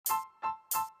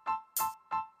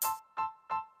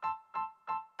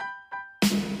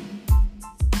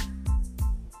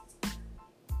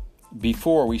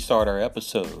Before we start our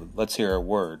episode, let's hear a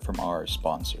word from our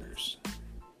sponsors.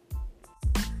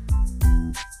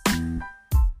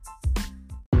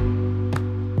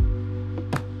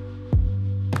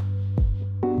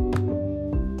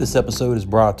 This episode is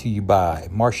brought to you by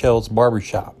Marshall's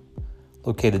Barbershop,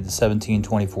 located at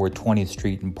 1724 20th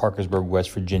Street in Parkersburg,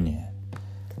 West Virginia.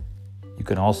 You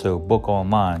can also book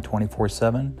online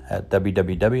 24/7 at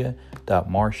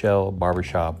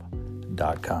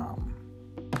www.marshallbarbershop.com.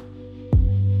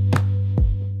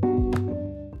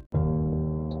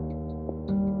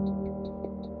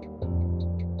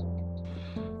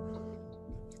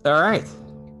 All right,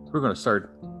 we're going to start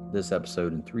this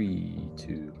episode in 3,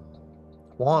 2,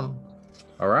 1.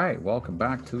 All right, welcome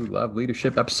back to Love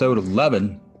Leadership, episode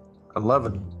 11.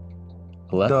 11.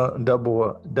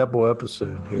 Double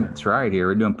episode here. That's right. Here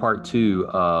we're doing part 2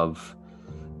 of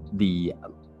the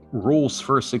Rules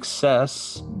for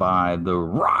Success by The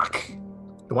Rock,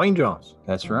 Dwayne Johnson.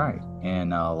 That's right.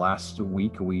 And last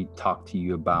week we talked to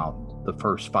you about the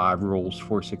first 5 rules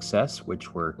for success,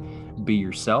 which were be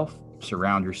yourself,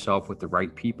 surround yourself with the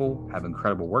right people, have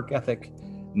incredible work ethic,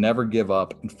 never give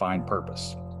up, and find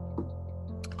purpose.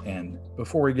 And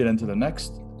before we get into the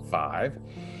next 5,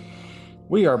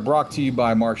 we are brought to you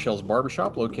by Marshall's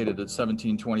Barbershop, located at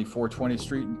 1724 20th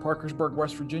Street in Parkersburg,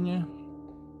 West Virginia.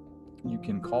 You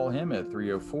can call him at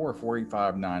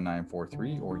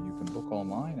 304-485-9943, or you can book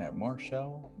online at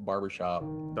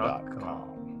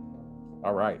marshallbarbershop.com.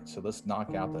 All right, so let's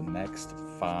knock out the next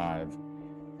 5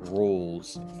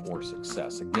 rules for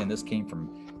success. Again, this came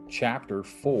from chapter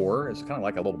 4. It's kind of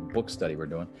like a little book study we're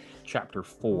doing. Chapter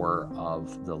 4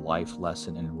 of the Life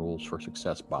Lesson and Rules for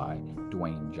Success by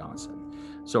Dwayne Johnson.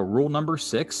 So rule number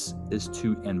 6 is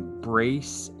to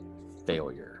embrace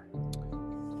failure.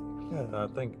 Yeah, I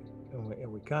think,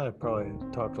 and we kind of probably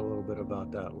talked a little bit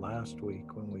about that last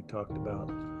week when we talked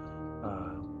about,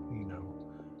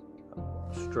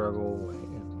 struggle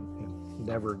and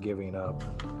never giving up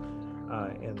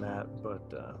in that.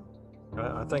 But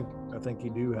I think you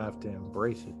do have to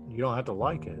embrace it. You don't have to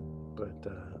like it, but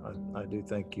I do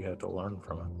think you have to learn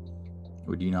from it.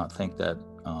 Would you not think that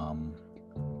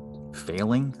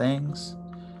failing things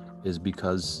is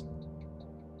because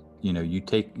you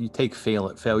take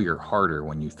failure harder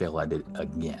when you fail at it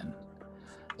again?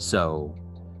 So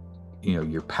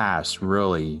your past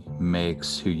really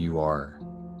makes who you are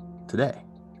today.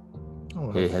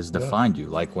 It has defined you.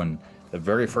 Like when the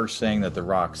very first thing that The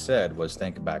Rock said was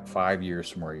think back 5 years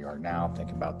from where you are now, think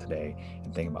about today,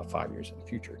 and think about 5 years in the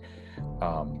future.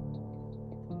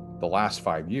 The last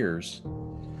 5 years,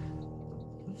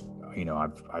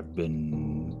 I've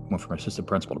went from assistant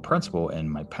principal to principal,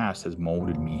 and my past has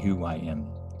molded me who I am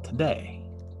today.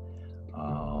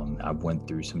 I've went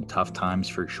through some tough times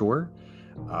for sure.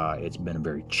 It's been a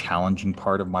very challenging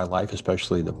part of my life,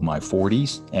 especially my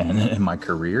 40s and in my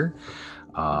career.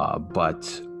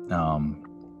 But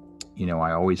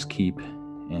I always keep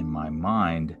in my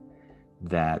mind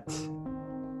that,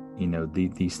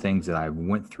 these things that I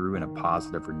went through in a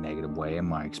positive or negative way, and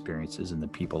my experiences and the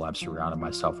people I've surrounded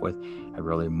myself with have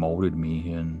really molded me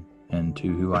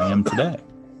into who I am today.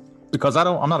 Because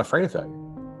I'm not afraid of failure.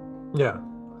 Yeah.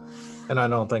 And I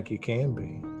don't think you can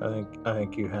be. I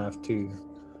think you have to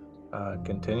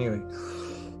continue.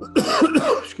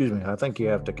 Excuse me. I think you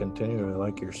have to continue,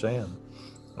 like you're saying.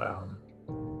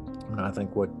 And I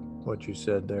think what you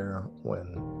said there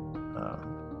when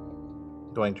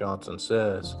Dwayne Johnson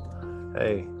says,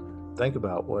 hey, think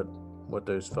about what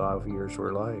those 5 years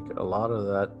were like. A lot of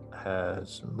that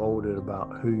has molded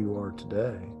about who you are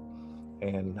today,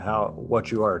 and what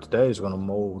you are today is going to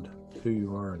mold who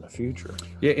you are in the future.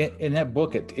 Yeah, in that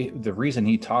book, the reason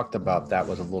he talked about that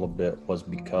was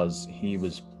because he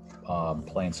was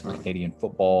playing some Canadian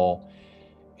football,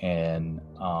 and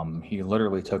he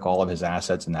literally took all of his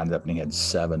assets and ended up and he had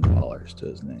 $7 to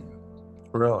his name.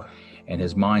 Really? And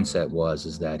his mindset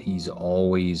is that he's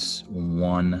always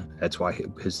won. That's why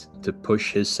to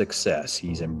push his success,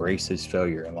 he's embraced his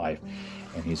failure in life,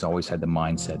 and he's always had the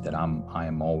mindset that I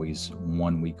am always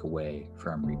 1 week away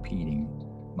from repeating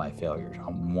my failures.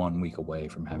 I'm 1 week away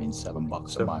from having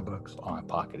 $7 in my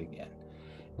pocket again.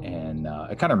 And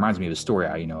it kind of reminds me of a story.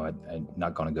 I'm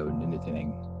not going to go into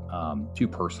anything too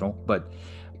personal, but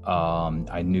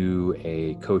I knew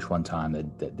a coach one time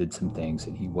that did some things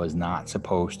that he was not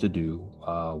supposed to do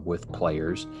with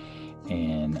players.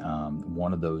 And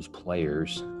one of those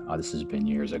players, this has been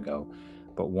years ago,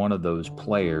 but one of those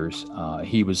players,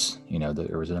 he was,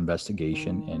 there was an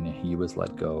investigation and he was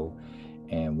let go.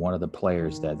 And one of the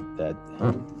players that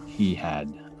he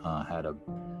had a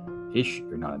issue,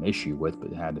 or not an issue with,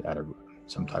 but had a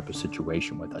some type of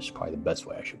situation with, that's probably the best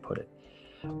way I should put it,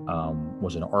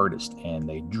 was an artist, and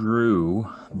they drew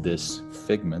this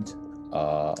figment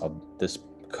of this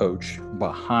coach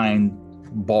behind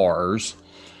bars,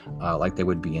 like they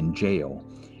would be in jail.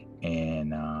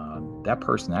 And that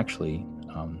person actually,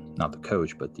 not the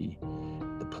coach, but the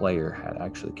player, had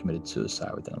actually committed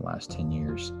suicide within the last 10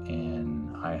 years.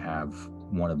 And I have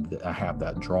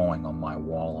that drawing on my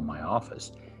wall in my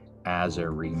office as a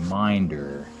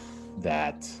reminder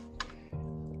that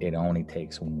it only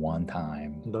takes one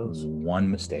time,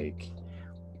 one mistake,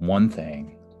 one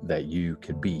thing that you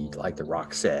could be, like The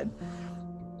Rock said,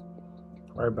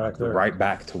 right back there, right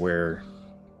back to where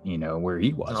he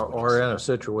was, or in a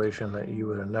situation that you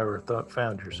would have never thought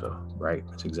found yourself. Right.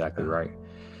 That's exactly right.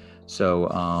 So,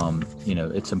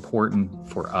 it's important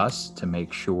for us to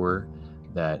make sure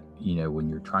that, when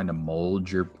you're trying to mold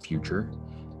your future,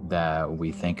 that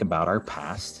we think about our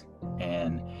past,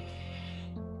 and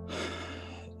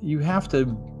you have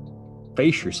to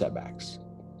face your setbacks.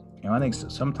 I think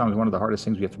sometimes one of the hardest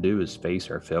things we have to do is face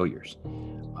our failures.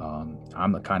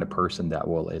 I'm the kind of person that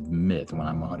will admit when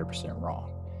I'm 100%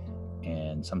 wrong.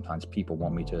 And sometimes people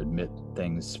want me to admit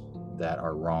things that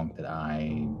are wrong that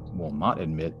I will not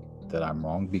admit that I'm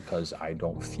wrong, because I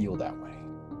don't feel that way.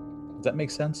 Does that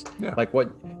make sense? Yeah. Like,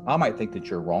 what I might think that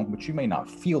you're wrong, but you may not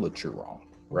feel that you're wrong,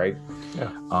 right?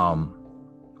 Yeah.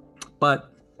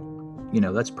 But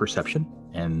that's perception,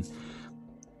 and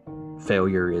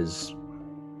failure is,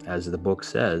 as the book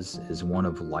says, is one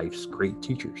of life's great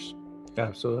teachers.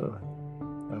 Absolutely.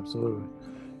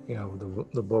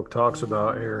 The book talks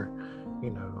about here,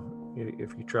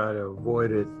 if you try to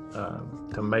avoid it,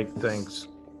 to make things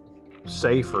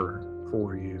safer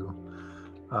for you,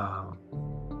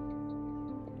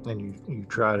 and you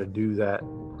try to do that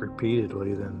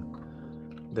repeatedly,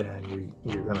 then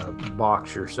you're going to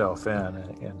box yourself in,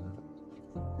 and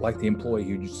like the employee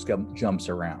who just jumps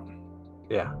around.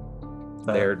 Yeah.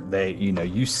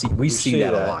 We see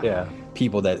that a lot. Yeah.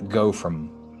 People that go from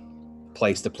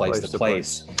place to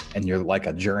place, and you're like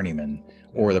a journeyman,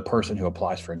 or the person who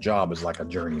applies for a job is like a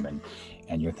journeyman,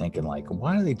 and you're thinking, like,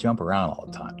 why do they jump around all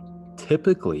the time?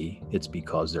 Typically, it's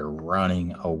because they're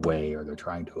running away, or they're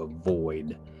trying to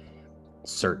avoid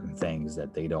certain things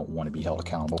that they don't want to be held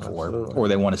accountable for, or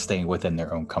they want to stay within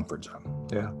their own comfort zone.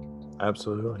 Yeah,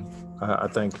 absolutely. I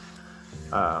think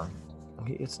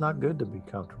it's not good to be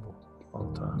comfortable all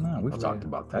the time. No, we've talked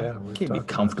about that. Yeah, you can't be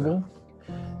comfortable.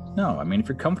 No, if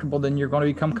you're comfortable, then you're going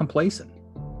to become complacent,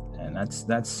 and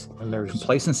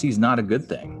complacency is not a good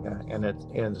thing. Yeah, and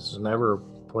it's never a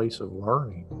place of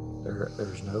learning.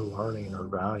 There's no learning or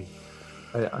value.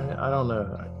 I don't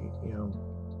know.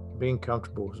 Being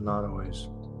comfortable is not always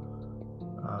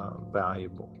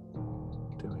valuable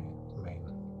to me.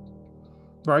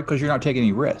 Right, because you're not taking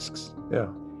any risks. Yeah.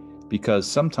 Because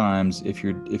sometimes if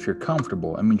you're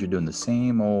comfortable, it means you're doing the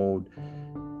same old,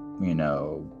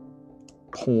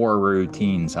 poor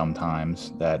routine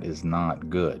sometimes that is not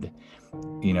good.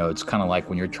 It's kind of like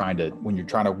when you're trying to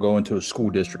go into a school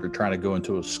district, or trying to go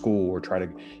into a school, or try to,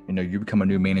 you become a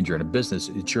new manager in a business.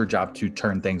 It's your job to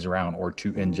turn things around, or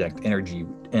to inject energy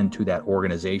into that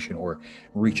organization, or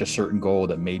reach a certain goal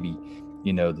that maybe,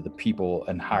 the people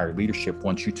in higher leadership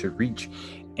want you to reach.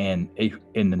 And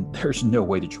there's no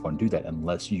way that you're going to do that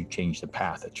unless you change the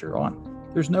path that you're on.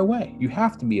 There's no way. You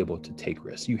have to be able to take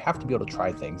risks. You have to be able to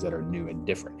try things that are new and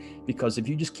different. Because if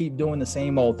you just keep doing the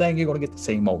same old thing, you're going to get the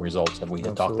same old results that we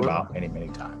have talked about many, many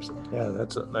times. Yeah,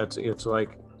 it's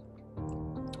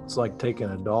like taking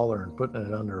 $1 and putting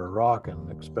it under a rock and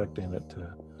expecting it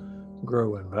to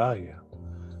grow in value.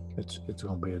 It's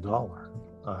going to be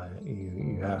 $1.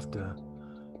 You have to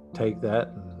take that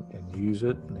and use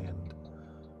it, and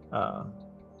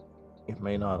it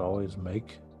may not always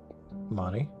make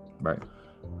money, right?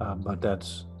 But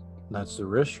that's the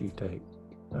risk you take.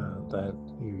 That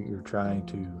you're trying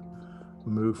to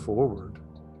move forward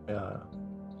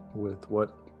with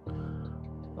what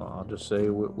I'll just say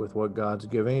with what God's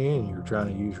giving you, and you're trying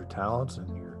to use your talents and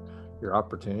your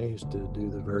opportunities to do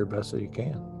the very best that you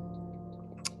can.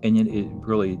 And it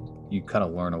really, you kind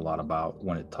of learn a lot about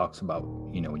when it talks about,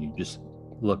 when you just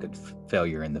look at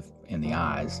failure in the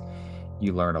eyes,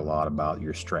 you learn a lot about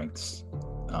your strengths,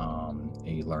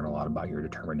 and you learn a lot about your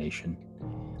determination,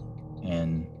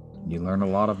 and you learn a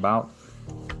lot about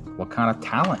what kind of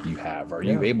talent you have. Are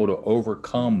you able to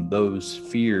overcome those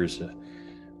fears?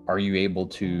 Are you able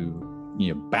to,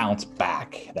 bounce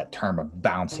back? That term of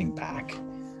bouncing back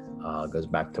goes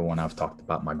back to when I've talked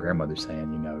about my grandmother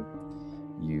saying,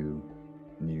 you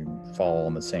fall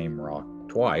on the same rock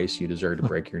twice, you deserve to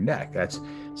break your neck.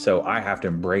 So I have to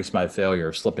embrace my failure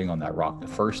of slipping on that rock the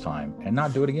first time and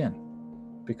not do it again,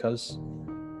 because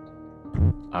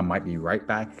I might be right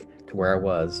back to where I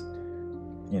was,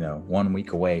 1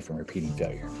 week away from repeating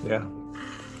failure. Yeah,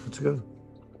 that's good.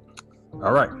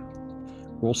 All right.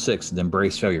 Rule 6 is to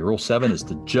embrace failure. Rule 7 is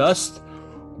to just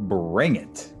bring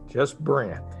it. Just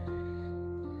bring it.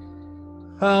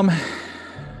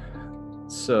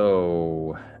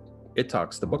 So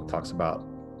the book talks about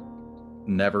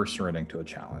never surrendering to a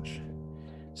challenge.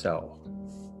 So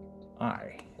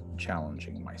I am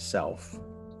challenging myself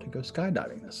to go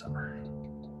skydiving this summer.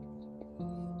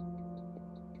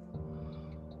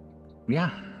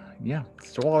 Yeah.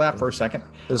 Swallow that for a second.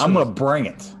 I'm going to bring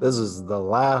it. This is the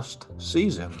last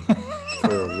season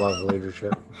for Love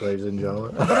Leadership, ladies and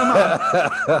gentlemen.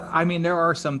 I mean, there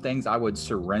are some things I would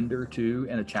surrender to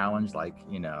in a challenge, like,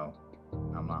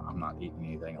 I'm not eating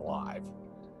anything alive,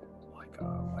 like a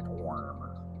worm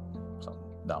or something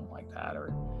dumb like that,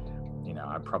 or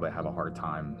I'd probably have a hard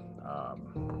time. I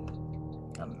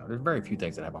don't know. There's very few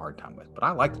things that I have a hard time with, but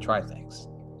I like to try things.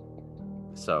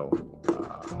 So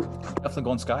definitely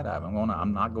going skydiving.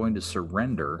 I'm not going to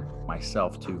surrender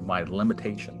myself to my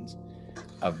limitations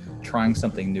of trying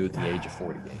something new at the age of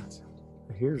 48.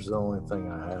 Here's the only thing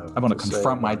I have. I'm going to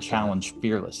confront my challenge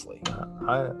fearlessly.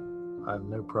 I have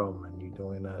no problem in you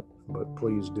doing that, but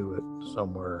please do it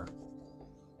somewhere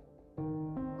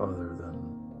other than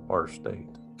our state.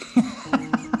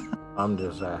 I'm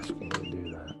just asking you to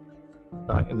do that.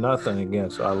 Nothing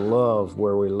against. I love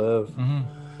where we live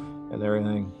and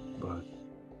everything, but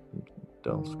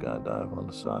don't skydive on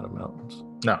the side of mountains.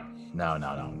 No.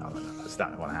 That's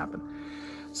not going to happen.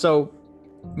 So,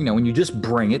 when you just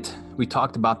bring it, we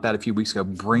talked about that a few weeks ago,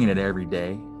 bringing it every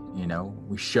day.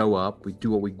 We show up, we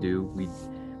do what we do.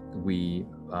 We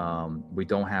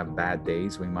don't have bad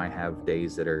days. We might have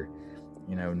days that are,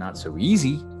 not so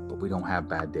easy, but we don't have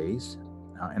bad days.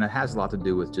 And it has a lot to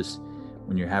do with just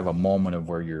when you have a moment of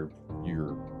where you're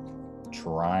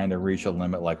trying to reach a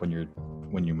limit, like when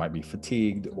you might be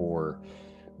fatigued, or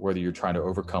whether you're trying to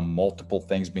overcome multiple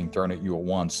things being thrown at you at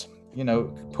once,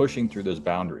 pushing through those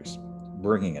boundaries,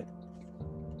 bringing it.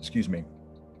 Excuse me.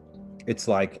 It's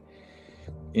like,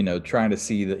 trying to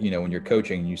see that, when you're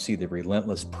coaching, you see the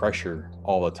relentless pressure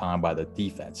all the time by the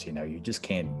defense, you just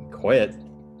can't quit.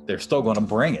 They're still going to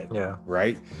bring it. Yeah.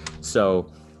 Right. So,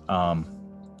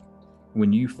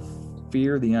 when you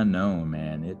fear the unknown,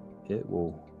 man, it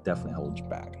will definitely hold you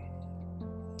back.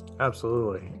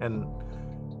 Absolutely. And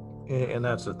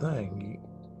that's the thing.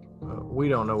 We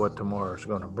don't know what tomorrow's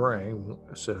going to bring.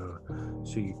 So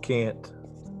you can't,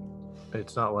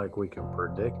 it's not like we can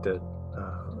predict it.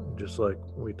 Just like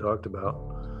we talked about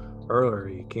earlier,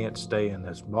 you can't stay in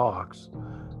this box.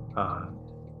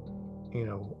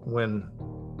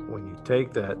 When you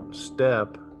take that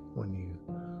step, when you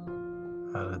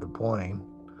out of the plane,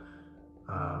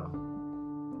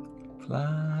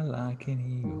 fly like an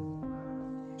eagle.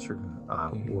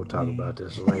 We'll talk about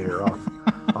this later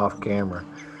off camera.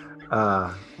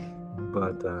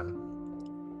 But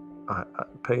I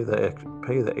pay the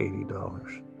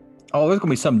 $80. Oh, there's gonna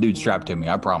be some dude strapped to me.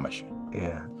 I promise you.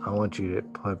 Yeah, I want you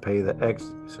to pay the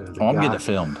X. So I'm getting it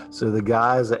filmed. So the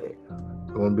guys that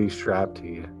want to be strapped to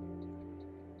you,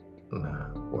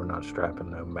 no, we're not strapping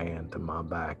no man to my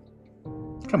back.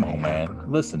 Come on,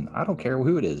 man. Listen, I don't care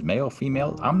who it is, male,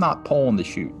 female. I'm not pulling the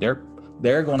chute. They're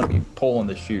going to be pulling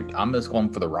the chute. I'm just going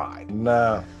for the ride.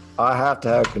 No, I have to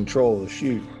have control of the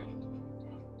chute.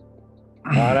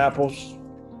 Pineapples.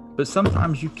 But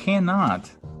sometimes you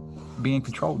cannot be in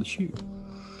control of the chute.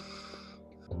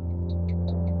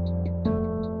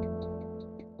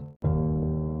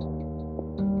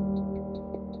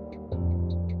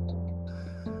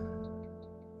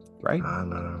 Right? I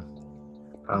know.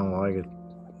 I don't like it.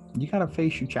 You got to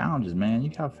face your challenges, man. You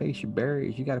got to face your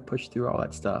barriers. You got to push through all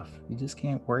that stuff. You just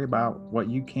can't worry about what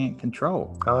you can't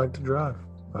control. I like to drive.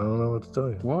 I don't know what to tell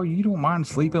you. Well, you don't mind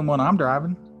sleeping when I'm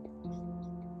driving.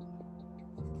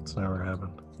 It's never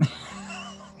happened.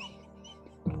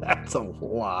 That's a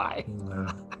lie. No.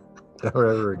 Never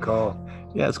ever recall.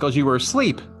 Yeah, it's because you were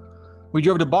asleep. We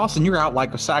drove to Boston. You were out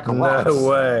like a sack of rocks. No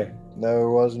way. There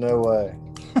was no way.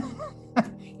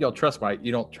 You don't trust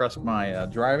my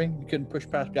driving? You couldn't push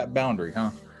past that boundary, huh?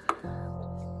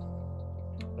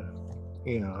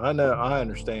 I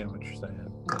understand what you're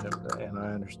saying, and I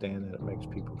understand that it makes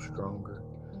people stronger,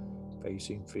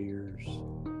 facing fears,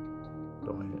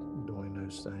 doing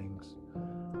those things.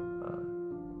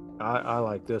 I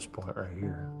like this point right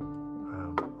here.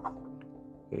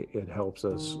 It helps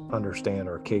us understand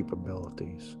our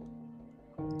capabilities,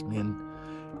 and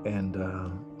and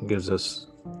gives us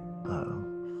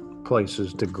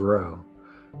places to grow,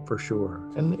 for sure.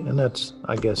 And that's,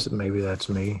 I guess maybe that's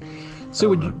me.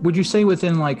 So would you say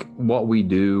within like what we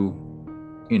do,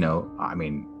 I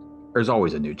mean, there's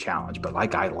always a new challenge, but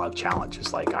like I love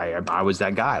challenges. Like I was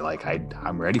that guy. Like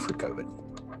I'm ready for COVID.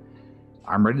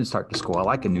 I'm ready to start the school. I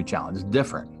like a new challenge. It's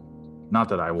different. Not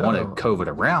that I wanted COVID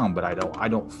around, but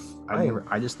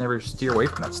I just never steer away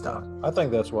from that stuff. I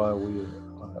think that's why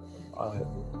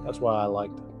that's why I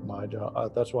liked my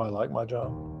job. That's why I like my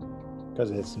job,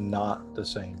 because it's not the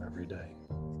same every day.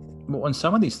 Well, and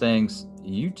some of these things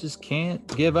you just can't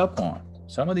give up on.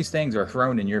 Some of these things are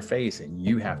thrown in your face and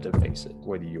you have to face it,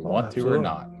 whether you want to or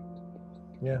not.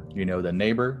 Yeah. The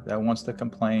neighbor that wants to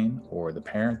complain, or the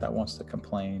parent that wants to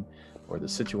complain, or the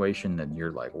situation that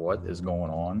you're like, what is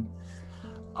going on?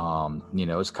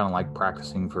 It's kind of like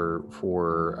practicing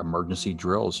for emergency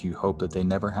drills. You hope that they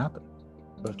never happen.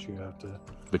 But you have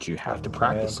to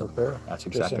practice and prepare. That's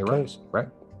exactly right. Case. Right.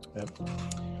 Yep.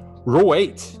 Rule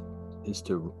 8 is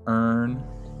to earn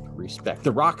respect.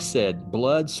 The Rock said,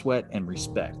 blood, sweat, and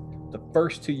respect. The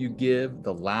first two you give,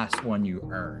 the last one you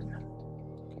earn.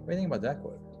 What do you think about that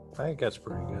quote? I think that's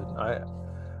pretty good.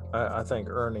 I think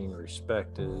earning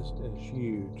respect is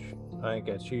huge. I think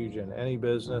that's huge in any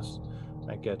business. I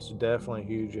think that's definitely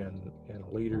huge in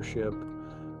leadership.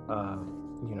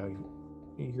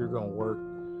 You're going to work.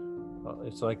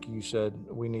 It's like you said,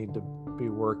 we need to be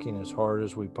working as hard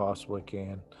as we possibly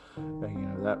can.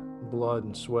 And, that blood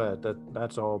and sweat,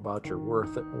 that's all about your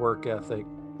work ethic,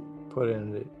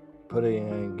 putting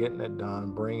in, getting it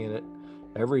done, bringing it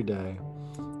every day.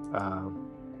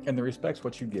 And the respect's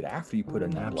what you get after you put in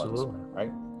that blood and sweat,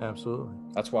 right? Absolutely.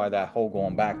 That's why that whole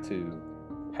going back to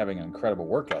having an incredible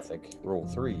work ethic, rule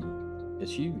 3,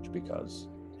 is huge, because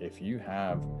if you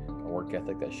have a work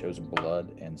ethic that shows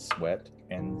blood and sweat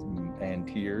and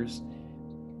tears,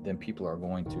 then people are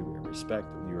going to respect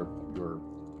your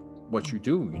what you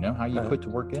do, how you put to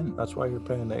work in. That's why you're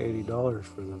paying the $80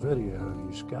 for the video of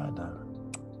you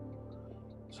skydiving.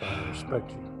 So I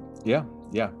respect you.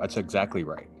 Yeah, that's exactly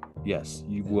right. Yes,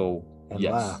 you will. And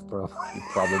yes, laugh, bro. You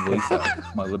probably so.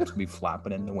 My lips will be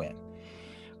flapping in the wind.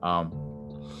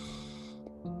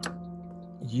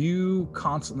 You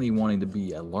constantly wanting to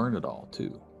be a learn-it-all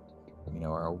too.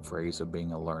 Our old phrase of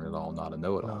being a learn-it-all, not a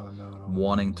know-it-all. No.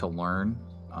 Wanting to learn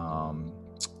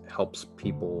helps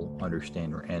people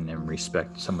understand and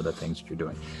respect some of the things that you're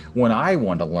doing. When I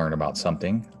want to learn about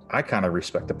something, I kind of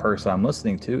respect the person I'm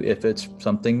listening to. If it's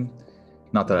something,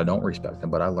 not that I don't respect them,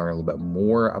 but I learn a little bit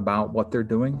more about what they're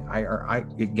doing,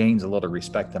 it gains a little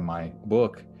respect in my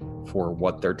book for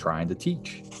what they're trying to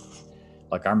teach.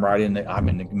 Like I'm in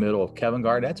the middle of Kevin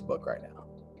Garnett's book right now.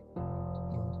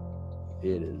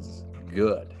 It is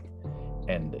good.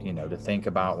 And, to think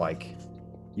about, like,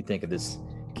 you think of this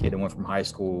kid that went from high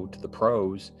school to the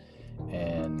pros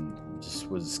and just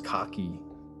was cocky.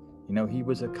 He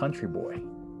was a country boy.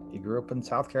 He grew up in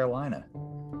South Carolina.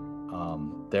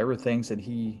 There were things that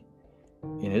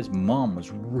his mom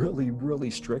was really, really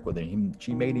strict with him.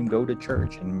 She made him go to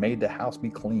church and made the house be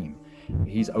clean.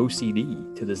 He's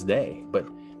OCD to this day, but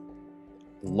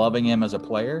loving him as a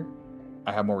player,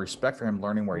 I have more respect for him,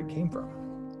 learning where he came from.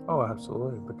 Oh,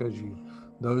 absolutely. Because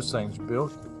those things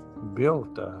built him.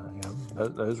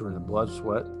 Those were the blood,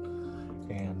 sweat,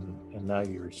 and now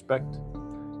you respect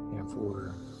him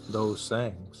for those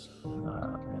things.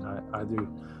 And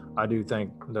I do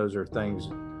think those are things,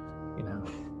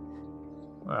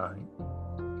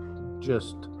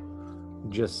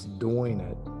 just doing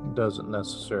it doesn't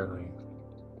necessarily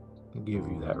give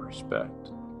you that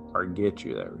respect or get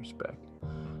you that respect.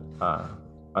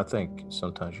 I think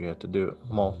sometimes you have to do it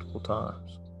multiple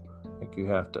times. I think you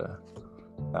have to,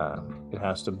 it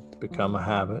has to become a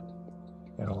habit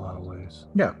in a lot of ways.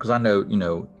 Yeah, because I know,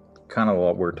 kind of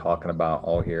what we're talking about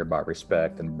all here about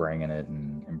respect and bringing it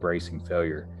and embracing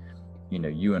failure.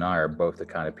 You and I are both the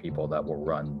kind of people that will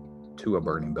run to a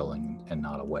burning building and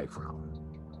not away from.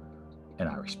 And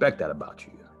I respect that about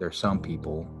you. There's some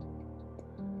people,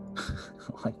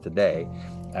 like today,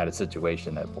 I had a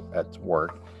situation at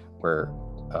work where,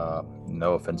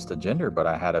 no offense to gender, but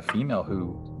I had a female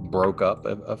who broke up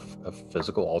a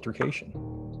physical altercation.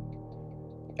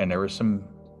 And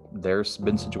there's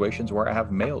been situations where I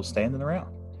have males standing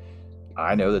around.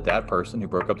 I know that person who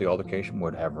broke up the altercation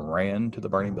would have ran to the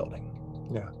burning building.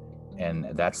 Yeah. And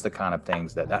that's the kind of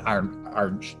things that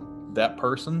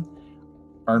person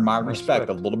earned my respect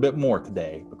a little bit more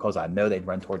today, because I know they'd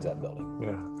run towards that building.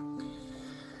 Yeah.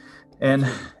 And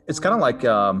it's kind of like,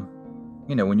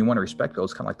 when you want to respect people,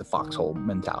 it's kind of like the foxhole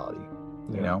mentality.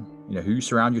 who you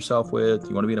surround yourself with.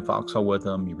 You want to be in a foxhole with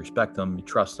them. You respect them. You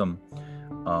trust them.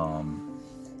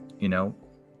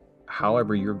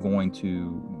 However you're going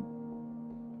to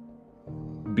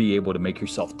be able to make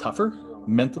yourself tougher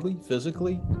mentally,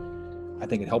 physically. I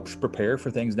think it helps prepare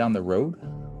for things down the road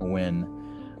when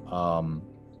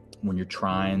you're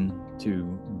trying to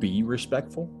be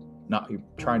respectful, not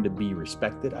trying to be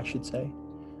respected, I should say.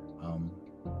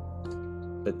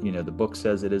 But the book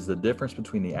says it is the difference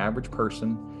between the average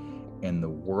person and the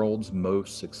world's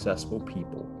most successful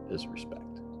people is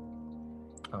respect.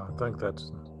 I think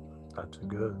that's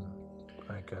good.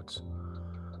 I think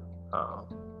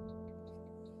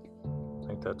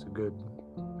that's a good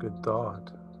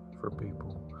thought for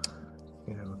people,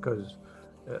 because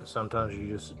sometimes you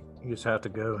just have to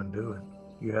go and do it.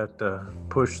 You have to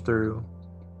push through,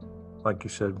 like you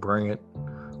said, bring it,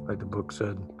 like the book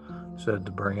said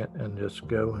to bring it, and just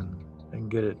go and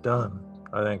get it done.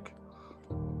 I think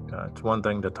it's one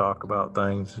thing to talk about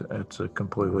things. It's a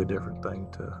completely different thing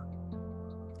to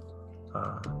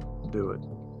do it.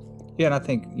 Yeah, and I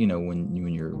think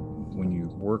when you're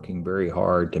working very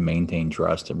hard to maintain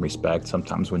trust and respect,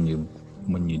 sometimes when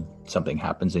something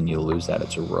happens and you lose that,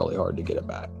 it's really hard to get it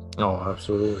back. Oh,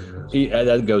 absolutely.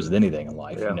 That goes with anything in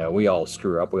life. Yeah. We all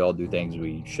screw up. We all do things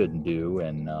we shouldn't do,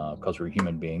 and because we're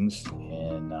human beings,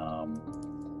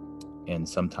 and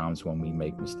sometimes when we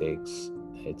make mistakes,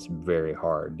 it's very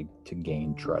hard to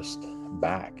gain trust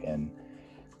back. And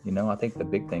I think the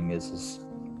big thing is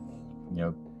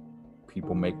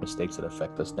people make mistakes that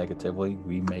affect us negatively.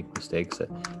 We make mistakes that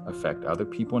affect other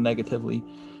people negatively.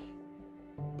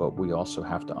 But we also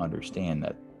have to understand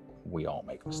that we all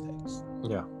make mistakes.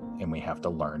 Yeah. And we have to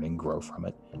learn and grow from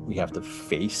it. We have to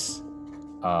face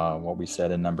what we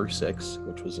said in number 6,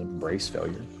 which was embrace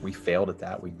failure. We failed at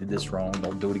that. We did this wrong.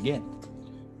 Don't do it again.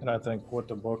 And I think what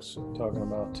the book's talking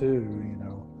about too,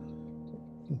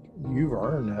 you've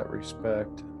earned that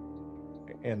respect,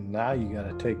 and now you got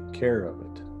to take care of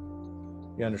it.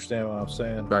 You understand what I'm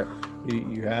saying? Right.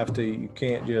 You have to. You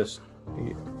can't just.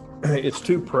 It's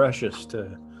too precious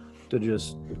to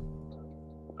just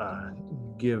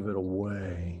give it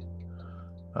away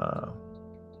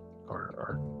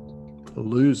or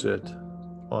lose it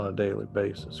on a daily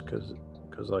basis, because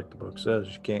like the book says,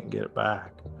 you can't get it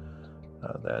back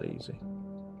that easy.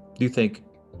 Do you think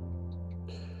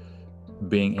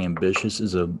being ambitious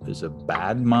is a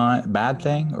bad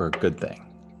thing or a good thing?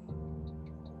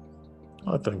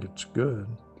 I think it's good.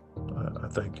 I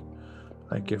think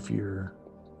if you're,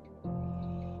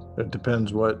 it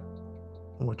depends what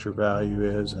your value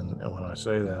is, and when I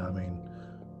say that, I mean,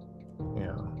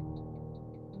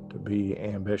 to be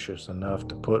ambitious enough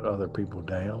to put other people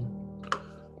down,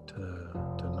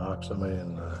 to knock somebody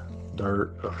in the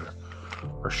dirt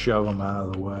or shove them out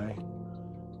of the way,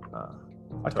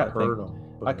 I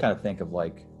kind of think of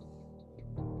like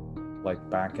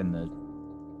back in the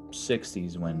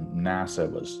 60s when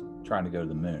NASA was trying to go to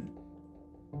the moon.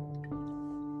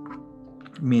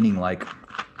 Meaning like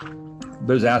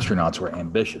those astronauts were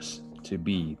ambitious to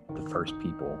be the first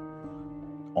people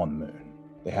on the moon.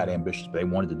 They had ambitions, but they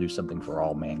wanted to do something for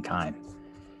all mankind.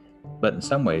 But in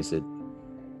some ways their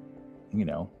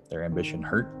ambition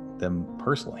hurt them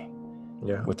personally.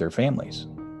 Yeah. With their families,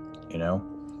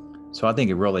 So I think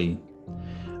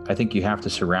you have to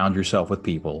surround yourself with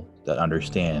people that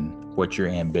understand what your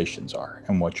ambitions are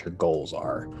and what your goals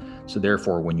are. So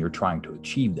therefore, when you're trying to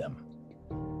achieve them,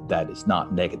 that is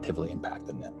not negatively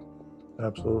impacting them.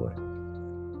 Absolutely.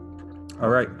 All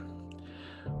right.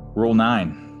 Rule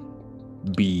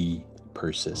 9, be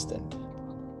persistent.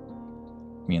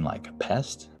 Mean like a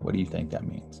pest? What do you think that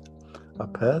means? A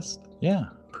pest? Yeah,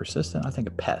 persistent. I think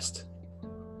a pest.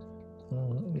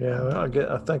 Yeah, I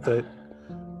think that,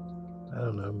 I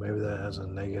don't know, maybe that has a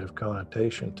negative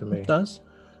connotation to me. It does.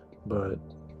 But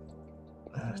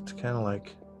it's kind of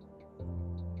like,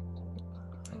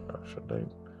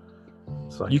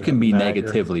 it's like you can be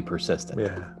negatively persistent.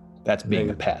 Yeah. That's being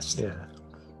a pest. Yeah.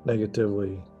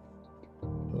 Negatively,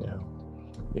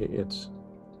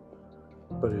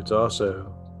 but it's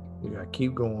also, you got to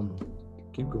keep going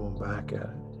back at it.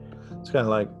 It's kind of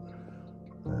like,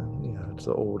 it's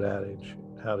the old adage,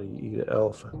 how do you eat an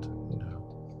elephant?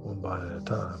 One bite at a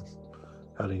time.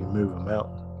 How do you move a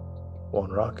mountain?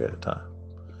 One rock at a time.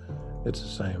 It's the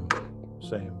same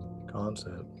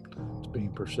concept. It's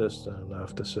being persistent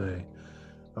enough to say,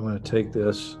 I'm going to take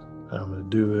this and I'm going to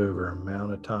do it over an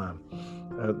amount of time.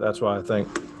 That's why I think,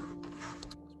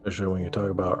 especially when you talk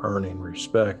about earning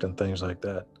respect and things like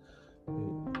that,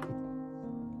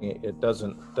 it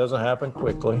doesn't happen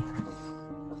quickly,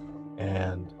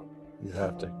 and you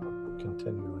have to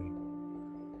continually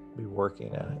be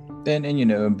working at it.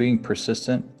 And being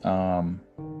persistent,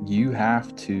 you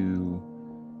have to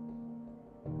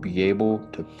be able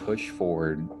to push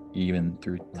forward even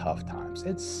through tough times.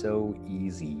 It's so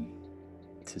easy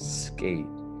to skate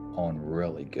on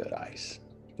really good ice.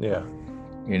 Yeah.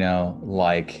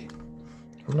 Like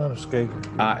I'm not a skater.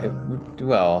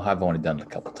 I've only done it a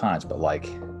couple times, but like,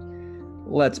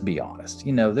 let's be honest.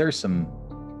 There's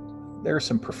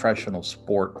some professional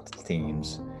sport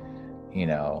teams,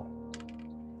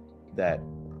 that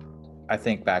I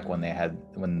think back when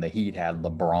the Heat had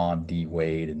LeBron, D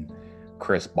Wade, and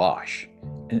Chris Bosh.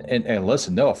 And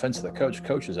listen, no offense to the coach.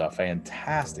 Coach is a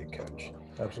fantastic coach.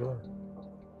 Absolutely.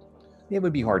 It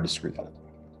would be hard to screw that up.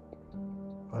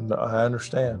 I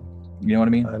understand. You know what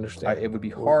I mean? I understand. It would be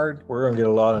hard. We're going to get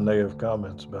a lot of negative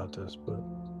comments about this, but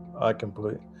I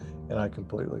completely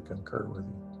concur with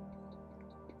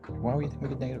you. Why would you think we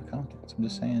get negative comments? I'm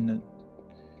just saying that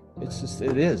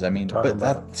it is. I mean,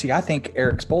 I think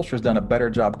Eric Spoelstra's done a better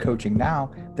job coaching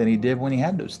now than he did when he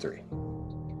had those three.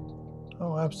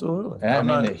 Oh, absolutely.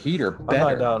 The Heat are better.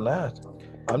 I'm not doubting that.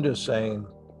 I'm just saying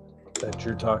that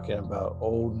you're talking about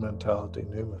old mentality,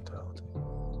 new mentality.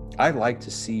 I like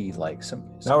to see like some.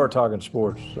 Now we're talking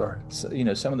sports. Sorry. So,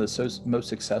 some of the most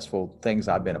successful things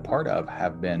I've been a part of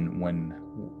have been when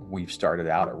we've started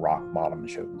out at rock bottom and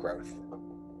showed growth.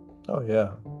 Oh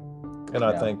yeah, and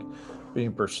I think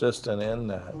being persistent in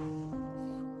that.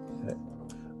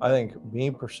 I think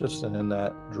being persistent in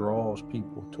that draws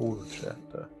people towards that.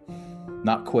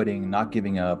 Not quitting, not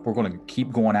giving up. We're going to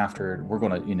keep going after it. We're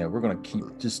going to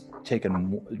keep just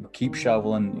keep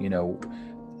shoveling.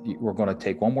 We're going to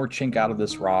take one more chink out of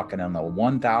this rock, and on the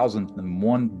 1,000th and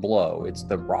one blow,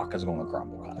 the rock is going to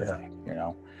crumble kind of thing.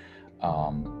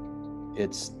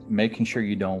 It's making sure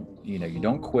you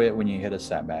don't quit when you hit a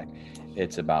setback.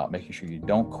 It's about making sure you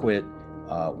don't quit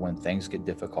when things get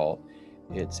difficult.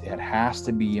 It has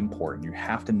to be important. You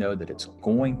have to know that it's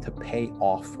going to pay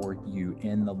off for you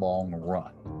in the long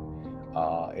run.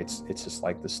 It's just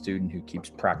like the student who keeps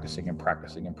practicing and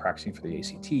practicing and practicing for the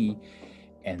ACT,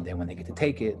 and then when they get to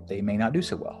take it, they may not do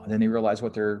so well. And then they realize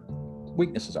what their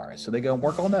weaknesses are. So they go and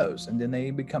work on those, and then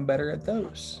they become better at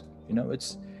those.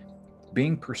 It's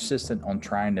being persistent on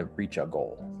trying to reach a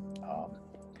goal.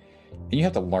 And you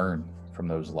have to learn from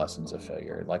those lessons of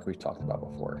failure, like we've talked about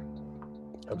before.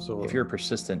 Absolutely. If you're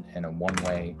persistent in a one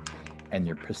way and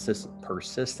your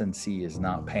persistency is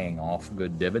not paying off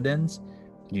good dividends,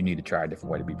 you need to try a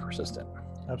different way to be persistent.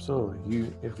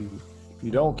 Absolutely. If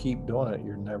you don't keep doing it,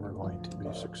 you're never going to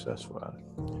be successful at it.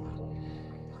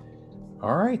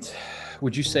 All right.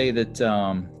 Would you say that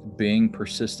being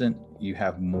persistent, you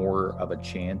have more of a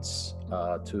chance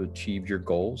to achieve your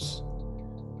goals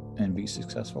and be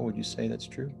successful? Would you say that's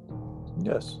true?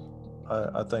 Yes.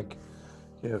 I think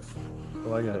if,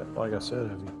 like I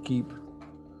said, if you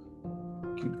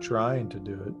keep trying to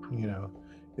do it,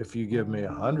 if you give me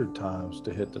 100 times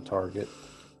to hit the target,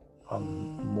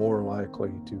 I'm more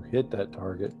likely to hit that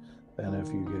target than if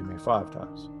you gave me 5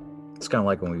 times. It's kind of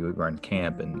like when we would run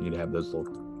camp and you'd have those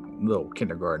little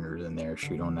kindergartners in there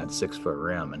shoot on that 6-foot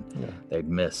rim, and they'd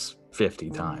miss 50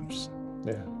 times.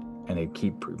 Yeah. And they'd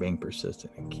keep being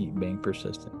persistent and keep being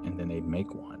persistent, and then they'd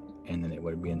make one, and then it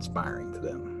would be inspiring to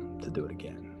them to do it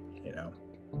again. Yeah.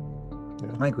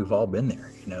 I think we've all been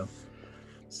there.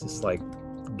 It's just like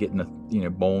getting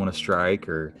bowling a strike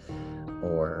or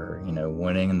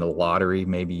winning in the lottery,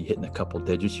 maybe hitting a couple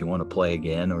digits you want to play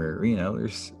again, or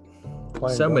there's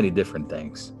many different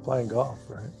things. Playing golf,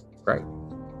 right? Right.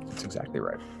 That's exactly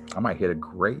right. I might hit a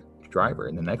great driver,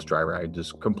 and the next driver I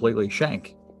just completely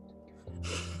shank.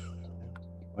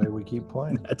 Why we keep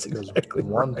playing? That's exactly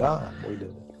one time we did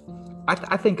it.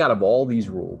 I think out of all these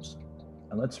rules,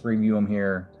 and let's review them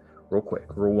here real quick.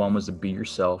 Rule 1 was to be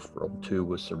yourself. Rule 2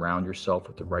 was surround yourself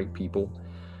with the right people.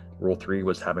 Rule 3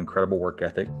 was have incredible work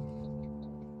ethic.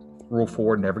 Rule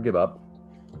 4, never give up.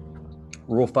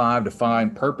 Rule 5, define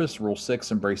purpose. Rule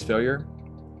 6, embrace failure.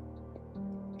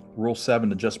 Rule 7,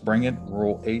 to just bring it.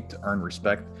 Rule 8, to earn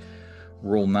respect.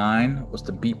 Rule 9 was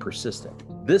to be persistent.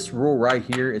 This rule right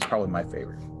here is probably my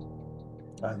favorite.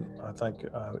 I think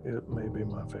it may be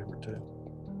my favorite too.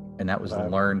 And that was to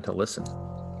learn to listen.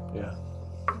 Yeah.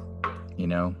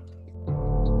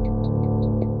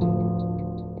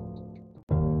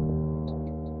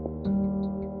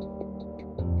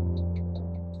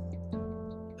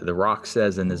 The Rock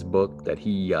says in this book that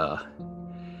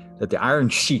that the Iron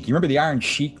Sheik, you remember the Iron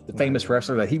Sheik, the famous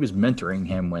wrestler, that he was mentoring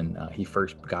him when he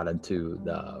first got into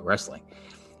the wrestling.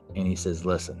 And he says,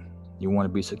 listen, you want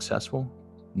to be successful?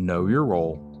 Know your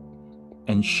role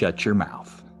and shut your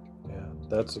mouth. Yeah,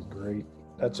 that's a great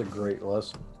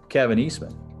lesson. Kevin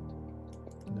Eastman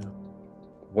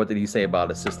What did he say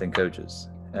about assistant coaches?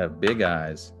 Have big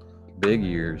eyes, big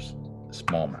ears,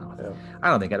 small mouth. Yeah. I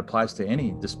don't think that applies to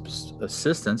any just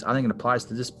assistants. I think it applies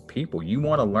to just people. You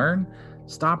want to learn?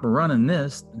 Stop running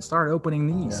this and start opening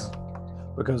these. Yeah.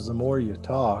 Because the more you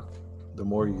talk, the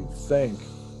more you think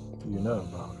you know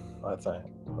about it, I think.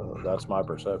 That's my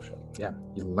perception. Yeah.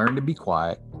 You learn to be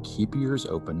quiet, keep your ears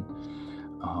open.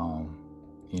 I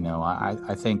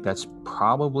think that's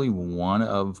probably one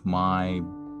of my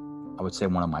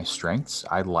strengths.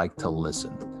 I like to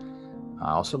listen.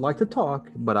 I also like to talk,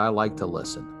 but I like to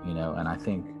listen, and I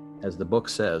think, as the book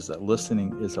says, that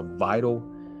listening is a vital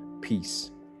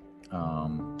piece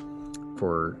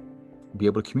for be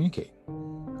able to communicate.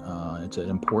 It's an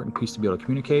important piece to be able to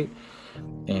communicate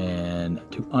and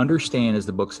to understand, as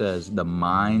the book says, the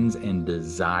minds and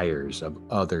desires of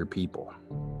other people.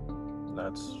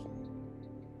 That's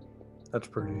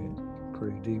pretty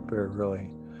deep there,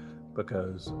 really,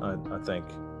 because I think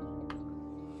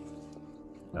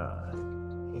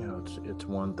it's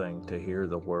one thing to hear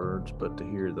the words, but to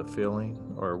hear the feeling,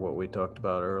 or what we talked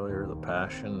about earlier, the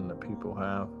passion that people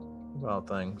have about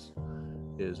things,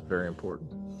 is very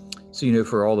important. So,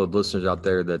 for all the listeners out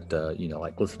there that,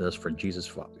 like listen to us for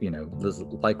Jesus,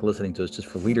 like listening to us just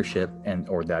for leadership,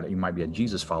 or that you might be a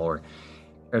Jesus follower,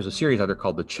 there's a series out there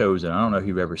called The Chosen. I don't know if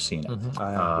you've ever seen it. Mm-hmm.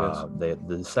 I have, yes.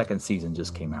 The second season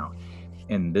just came out.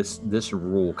 And this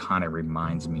rule kind of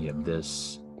reminds me of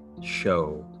this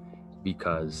show,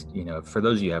 because, for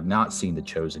those of you who have not seen The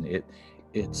Chosen,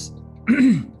 it's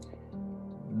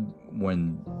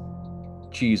when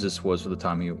Jesus was, for the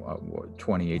time he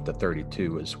 28 to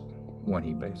 32 is when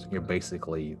he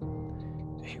basically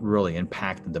really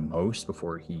impacted the most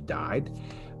before he died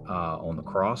on the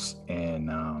cross. And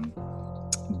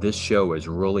this show is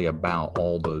really about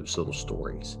all those little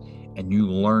stories, and you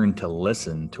learn to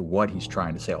listen to what he's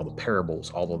trying to say, all the parables,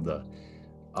 all of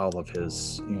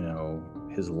his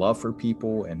his love for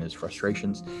people and his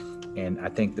frustrations. And I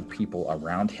think the people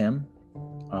around him,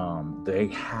 they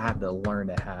had to learn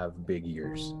to have big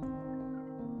ears,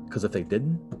 because if they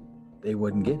didn't, they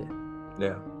wouldn't get it.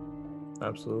 Yeah,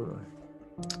 absolutely.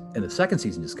 And the second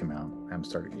season just came out. I haven't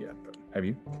started yet, but have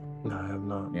you? No, I have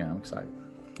not. Yeah, I'm excited.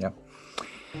 Yeah.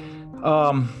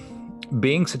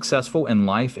 Being successful in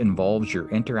life involves your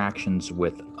interactions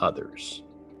with others.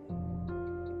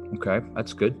 Okay,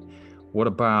 that's good. What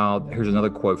about, here's another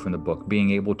quote from the book: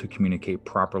 being able to communicate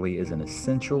properly is an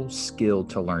essential skill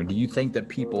to learn. Do you think that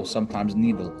people sometimes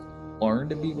need to learn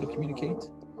to be able to communicate?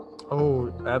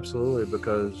 Oh, absolutely,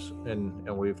 because and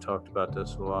we've talked about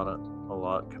this a lot.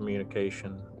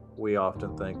 Communication, we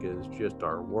often think, is just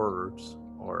our words,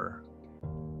 or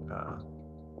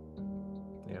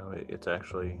it's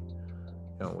actually,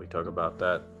 we talk about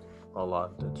that a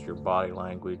lot. It's your body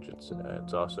language. It's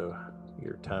also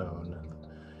your tone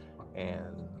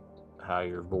and how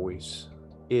your voice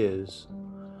is.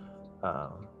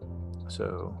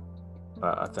 So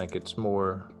I think it's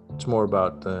more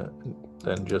about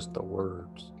than just the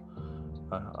words.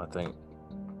 I think,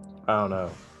 I don't know.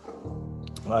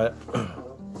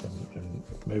 And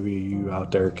maybe you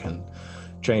out there can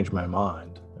change my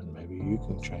mind, and maybe you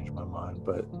can change my mind.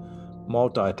 But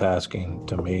multitasking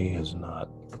to me is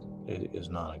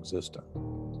non-existent.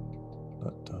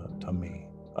 To me,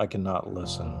 I cannot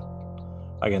listen.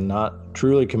 I cannot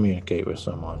truly communicate with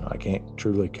someone. I can't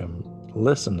truly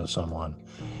listen to someone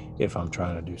if I'm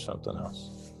trying to do something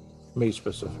else. Me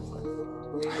specifically.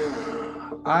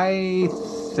 I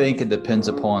think it depends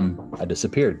upon. I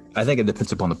disappeared. I think it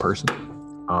depends upon the person.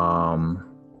 And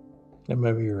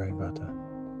maybe you're right about that.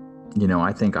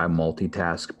 I think I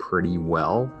multitask pretty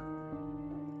well.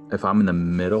 If I'm in the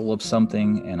middle of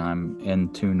something and I'm in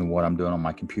tune to what I'm doing on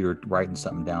my computer, writing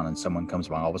something down, and someone comes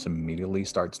by, all of a sudden immediately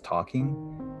starts talking,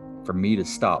 for me to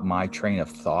stop my train of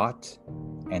thought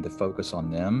and to focus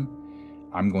on them,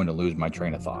 I'm going to lose my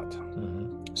train of thought.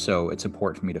 Mm-hmm. So it's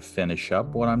important for me to finish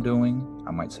up what I'm doing.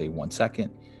 I might say 1 second,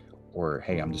 or,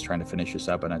 hey, I'm just trying to finish this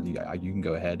up, and you can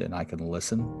go ahead and I can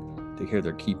listen to hear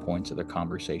their key points of their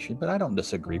conversation. But I don't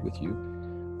disagree with you.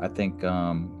 I think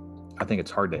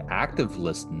it's hard to active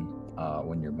listen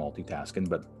when you're multitasking,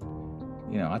 but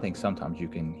I think sometimes you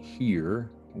can hear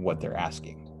what they're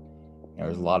asking.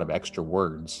 There's a lot of extra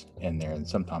words in there, and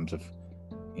sometimes if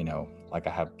like I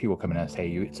have people come in and say,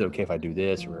 "Hey, is it okay if I do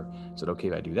this?" or "Is it okay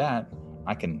if I do that?"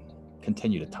 I can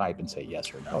continue to type and say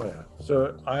yes or no. Oh yeah.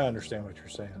 So I understand what you're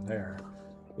saying there.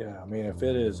 Yeah, I mean, if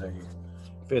it's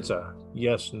a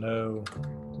yes, no,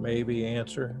 maybe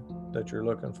answer that you're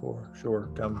looking for, sure,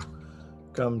 come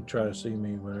try to see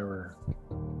me whenever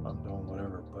I'm doing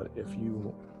whatever. But if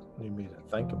you need me to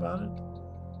think about it,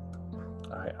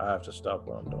 I have to stop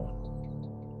what I'm doing.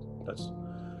 That's,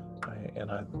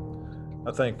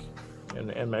 I think,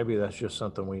 and maybe that's just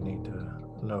something we need to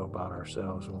know about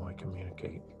ourselves when we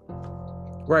communicate.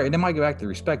 Right, and it might go back to the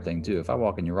respect thing too. If I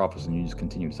walk in your office and you just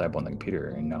continue to type on the computer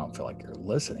and I don't feel like you're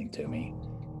listening to me,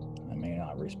 I may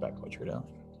not respect what you're doing.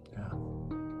 Yeah,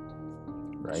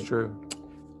 right. It's true.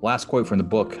 Last quote from the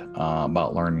book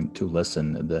about learning to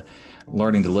listen. The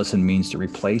learning to listen means to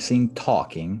replacing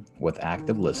talking with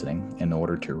active listening in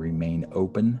order to remain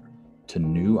open to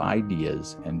new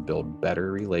ideas and build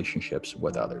better relationships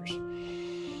with others.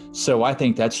 So I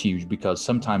think that's huge, because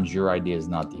sometimes your idea is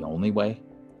not the only way.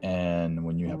 And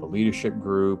when you have a leadership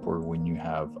group, or when you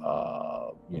have,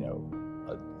 a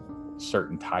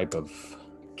certain type of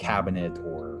cabinet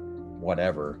or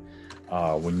whatever,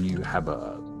 when you have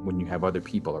other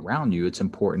people around you, it's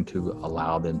important to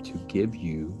allow them to give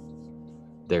you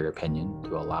their opinion,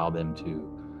 to allow them to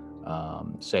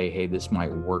say, hey, this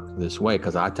might work this way.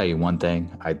 Because I tell you, one thing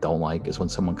I don't like is when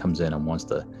someone comes in and wants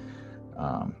to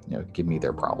give me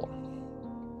their problem.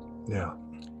 Yeah.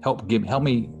 Help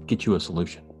me get you a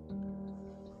solution.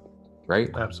 Right?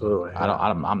 Absolutely. Yeah. I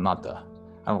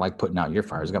don't like putting out your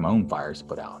fires. I got my own fires to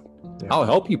put out. Yeah. I'll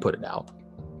help you put it out.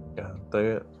 Yeah.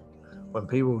 When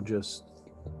people just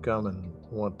come and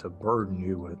want to burden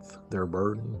you with their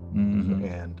burden, Mm-hmm.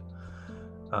 and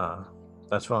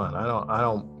that's fine. I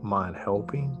don't mind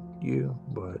helping you,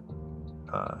 but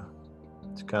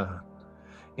it's kind of,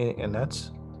 and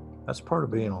that's part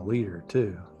of being a leader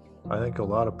too. I think a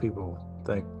lot of people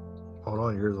think, hold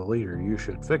on, you're the leader, you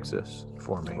should fix this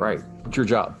for me. Right. It's your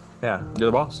job. Yeah. You're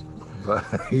the boss. But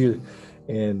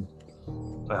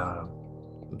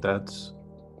that's,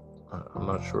 I'm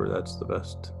not sure that's the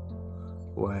best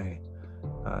way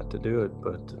to do it,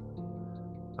 but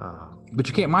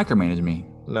you can't micromanage me.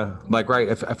 No. Like, right,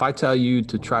 if I tell you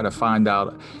to try to find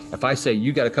out, if I say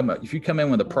you got to come up, if you come in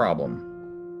with a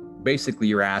problem, basically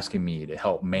you're asking me to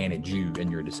help manage you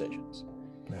and your decisions.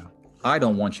 Yeah. I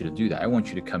don't want you to do that. I want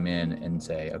you to come in and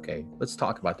say, okay, let's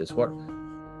talk about this. What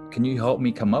can you help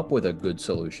me come up with a good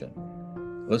solution?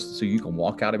 So you can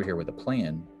walk out of here with a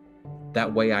plan.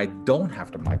 That way I don't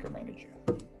have to micromanage you.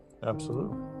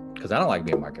 Absolutely. Because I don't like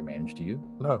being micromanaged. Do you?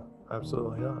 No,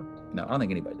 absolutely not. No, I don't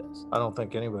think anybody does. I don't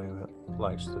think anybody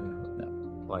likes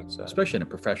that. Especially in the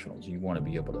professionals, you want to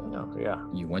be able to. No, yeah.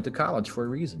 You went to college for a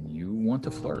reason. You want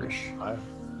to flourish.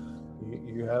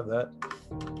 You have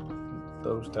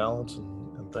those talents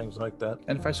and things like that.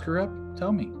 And if I screw up,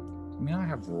 tell me. I mean, I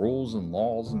have rules and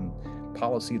laws and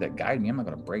policy that guide me. I'm not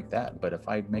going to break that. But if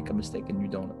I make a mistake and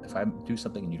if I do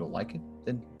something and you don't like it,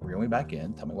 then reel me back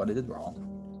in. Tell me what I did wrong.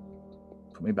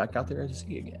 Put me back out there to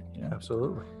see again.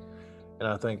 Absolutely. And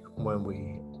I think when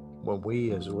we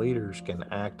as leaders can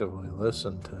actively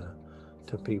listen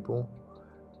to people,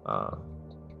 and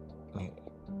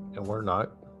we're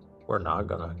not going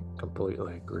to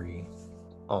completely agree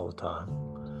all the time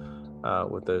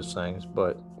with those things,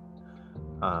 but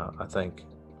I think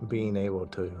being able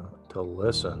to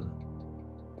listen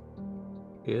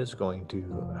is going to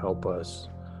help us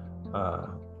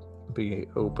be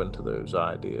open to those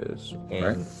ideas, and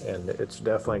right. And it's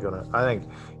definitely going to, I think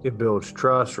it builds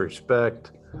trust,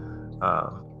 respect,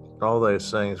 all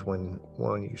those things when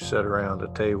you sit around a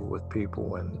table with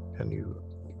people and you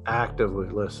actively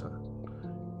listen.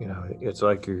 It's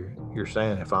like you're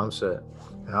saying, if I'm sitting,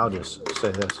 and I'll just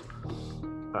say this,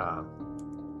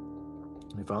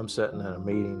 if I'm sitting in a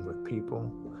meeting with people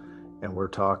and we're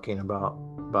talking about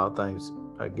things,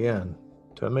 again,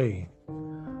 to me,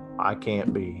 I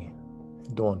can't be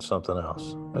doing something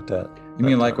else at that. You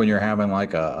mean like when you're having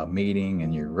like a meeting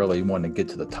and you're really wanting to get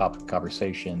to the top of the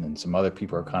conversation and some other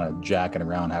people are kind of jacking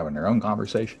around having their own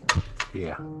conversation?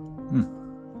 Yeah.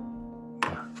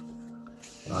 Yeah.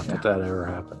 Not that ever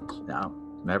happens. No,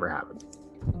 never happened.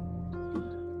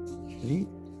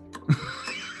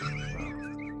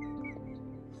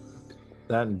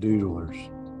 That and doodlers.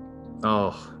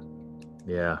 Oh,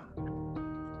 yeah.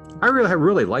 I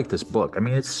really like this book. I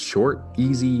mean, it's short,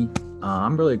 easy.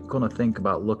 I'm really going to think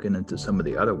about looking into some of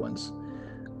the other ones,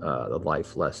 the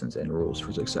life lessons and rules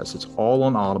for success. It's all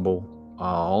on Audible,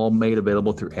 all made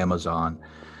available through Amazon.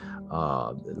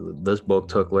 This book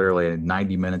took literally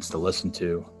 90 minutes to listen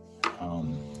to.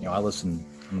 I listen.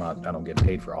 I don't get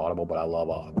paid for Audible, but I love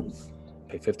Audible.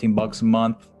 I pay $15 a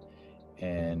month,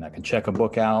 and I can check a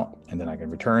book out, and then I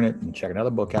can return it and check another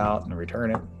book out and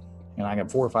return it. And I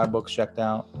got 4 or 5 books checked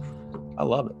out. I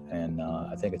love it. And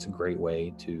I think it's a great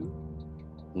way to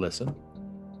listen.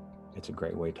 It's a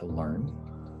great way to learn.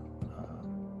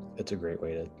 It's a great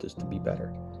way to be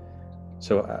better.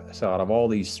 So out of all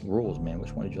these rules, man,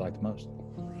 which one did you like the most?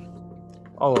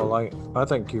 Oh, I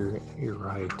think you're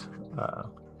right.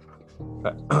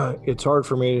 it's hard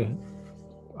for me.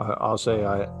 I'll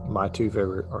say my two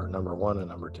favorite are number 1 and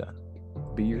number 10.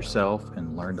 Be yourself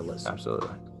and learn to listen. Absolutely.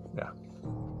 Yeah.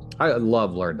 I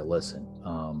love learn to listen.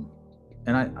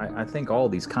 And I think all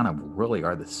of these kind of really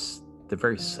are they're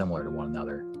very similar to one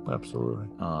another. Absolutely.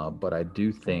 But I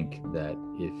do think that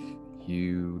if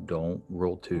you don't,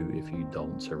 rule 2, if you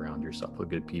don't surround yourself with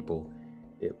good people,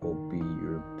 it will be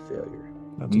your failure.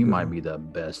 You might be the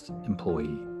best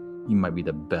employee. You might be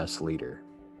the best leader.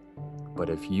 But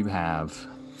if you have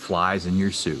flies in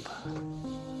your soup.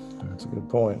 That's a good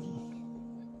point.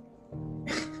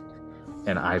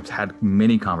 And I've had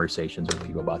many conversations with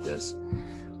people about this.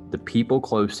 The people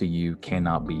close to you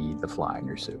cannot be the fly in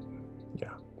your soup.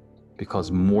 Yeah.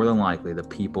 Because more than likely, the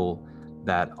people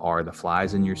that are the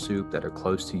flies in your soup that are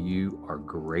close to you are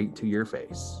great to your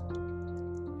face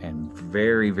and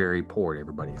very, very poor to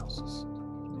everybody else's.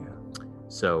 Yeah.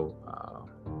 So,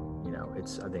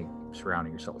 I think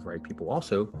surrounding yourself with right people.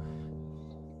 Also,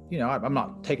 I'm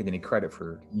not taking any credit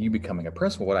for you becoming a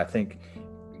principal, but I think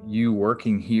you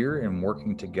working here and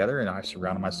working together, and I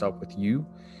surrounded myself with you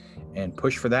and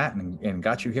pushed for that and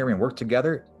got you here and worked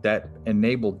together, that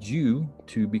enabled you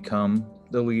to become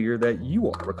the leader that you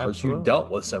are, because Absolutely. You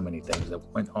dealt with so many things that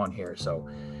went on here. So,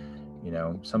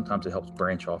 sometimes it helps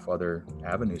branch off other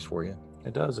avenues for you.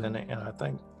 It does. And I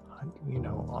think,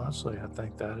 honestly, I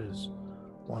think that is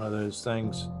one of those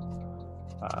things,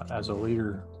 as a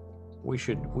leader, we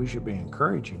should be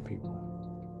encouraging people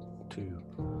to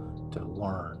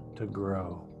learn, to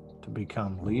grow, to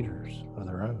become leaders of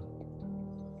their own.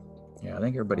 Yeah, I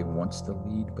think everybody wants to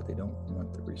lead, but they don't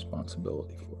want the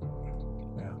responsibility for it.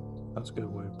 Yeah, that's a good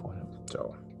way to point it.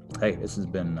 So, hey, this has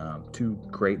been 2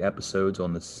 great episodes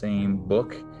on the same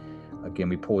book. Again,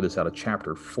 we pulled this out of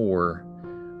chapter 4,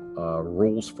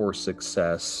 Rules for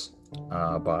Success,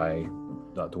 by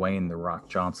Dwayne "The Rock"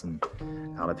 Johnson,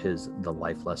 out of his The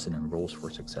Life Lesson and Rules for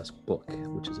Success book,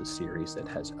 which is a series that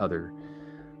has other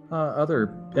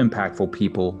impactful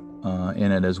people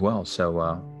in it as well. So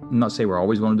I'm not saying we're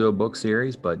always going to do a book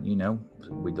series, but we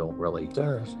don't really. It's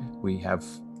interesting. We have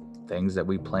things that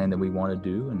we plan that we want to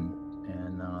do, and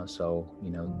so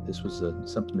this was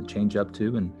something to change up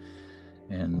to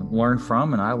and learn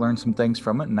from, and I learned some things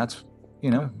from it, and that's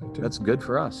that's good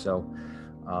for us. So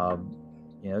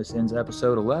this ends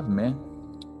episode 11, man.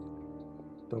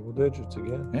 Double digits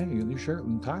again. Yeah, your shirt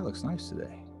and tie looks nice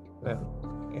today. Yeah.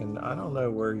 And I don't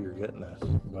know where you're getting this,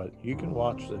 but you can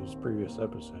watch those previous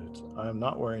episodes. I am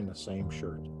not wearing the same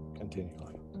shirt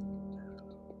continually.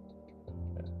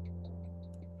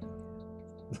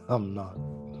 I'm not.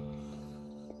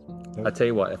 I tell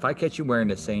you what, if I catch you wearing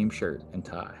the same shirt and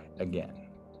tie again,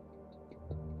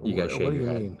 you gotta shave your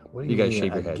head. What do you gotta mean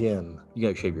shave your head. again? You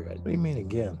gotta shave your head. What do you mean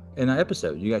again? In that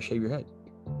episode, you gotta shave your head.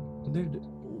 Dude,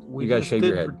 we You gotta just shave did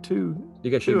your head. for two.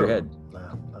 You gotta shave two your of head.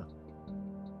 them. No.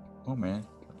 Oh man,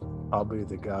 I'll be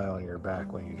the guy on your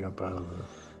back when you jump out of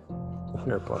the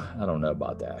airplane. I don't know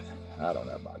about that.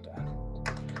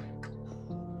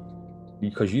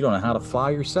 Because you don't know how to fly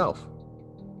yourself.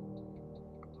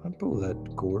 I'd pull that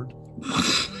cord.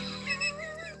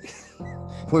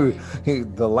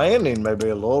 The landing may be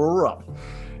a little rough.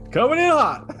 Coming in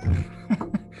hot.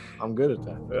 I'm good at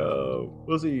that.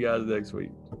 We'll see you guys next week.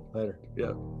 Later.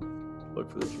 Yeah. Look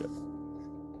for the ship.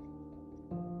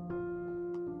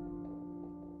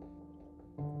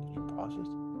 Did you pause this?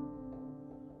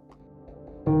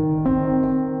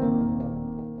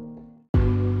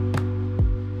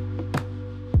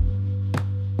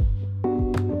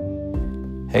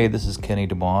 Hey, this is Kenny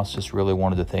DeMoss. Just really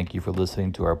wanted to thank you for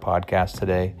listening to our podcast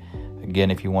today.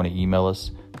 Again, if you want to email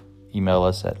us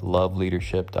at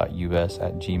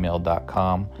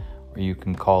loveleadership.us@gmail.com, or you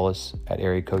can call us at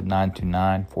area code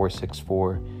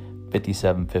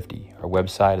 929-464-5750. Our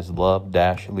website is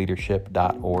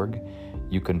love-leadership.org.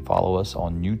 You can follow us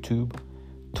on YouTube,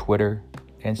 Twitter,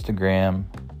 Instagram,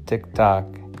 TikTok,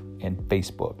 and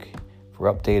Facebook for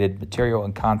updated material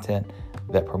and content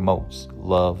that promotes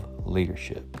love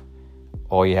leadership.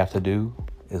 All you have to do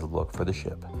is look for the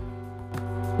ship.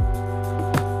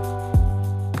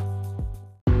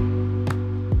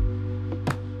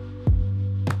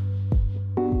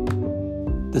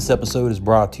 This episode is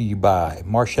brought to you by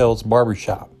Marshall's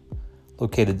Barbershop,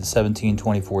 located at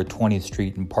 1724 20th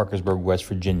Street in Parkersburg, West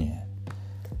Virginia.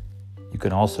 You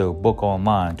can also book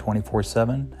online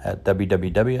 24/7 at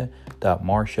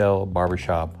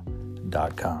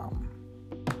www.marshallbarbershop.com.